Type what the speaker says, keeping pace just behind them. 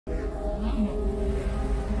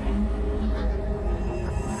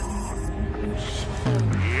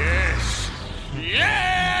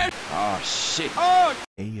shit. Oh!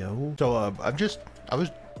 Hey yo. So I was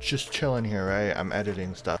just chilling here, right? I'm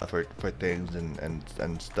editing stuff for things and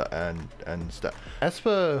stuff.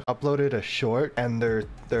 Aespa uploaded a short and their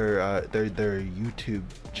YouTube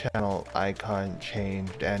channel icon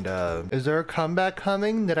changed, and is there a comeback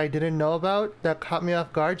coming that I didn't know about that caught me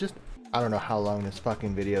off guard? Just, I don't know how long this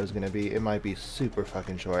fucking video is gonna be. It might be super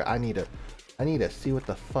fucking short. I need to see what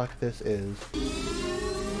the fuck this is.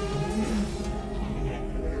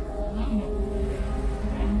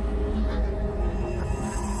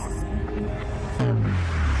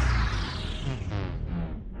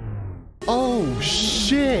 Oh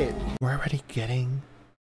shit! We're already getting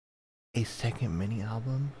a second mini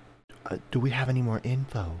album? Do we have any more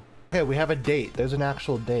info? Okay, we have a date. There's an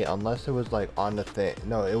actual date, unless it was like on the thing.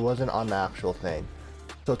 No, it wasn't on the actual thing.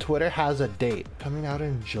 So Twitter has a date coming out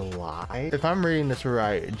in July. If I'm reading this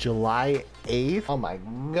right, July 8th. Oh my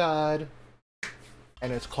god.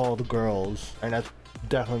 And it's called Girls. And that's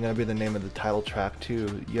definitely gonna be the name of the title track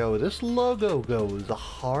too. Yo, this logo goes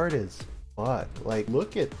hard as fuck. Like,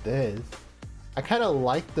 look at this. I kind of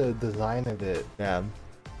like the design of it. Yeah,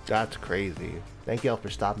 that's crazy. Thank y'all for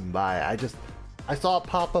stopping by. I saw it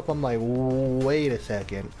pop up. I'm like, wait a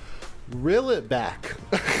second, reel it back.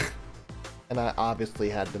 And I obviously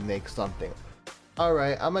had to make something. All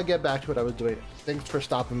right, I'm gonna get back to what I was doing. Thanks for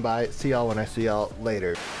stopping by. See y'all when I see y'all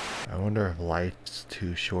later. I wonder if Life's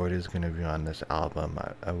Too Short is gonna be on this album.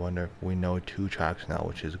 I wonder if we know 2 tracks now,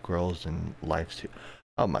 which is Girls and Life's Too.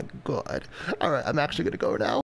 Oh my god. All right, I'm actually gonna go now.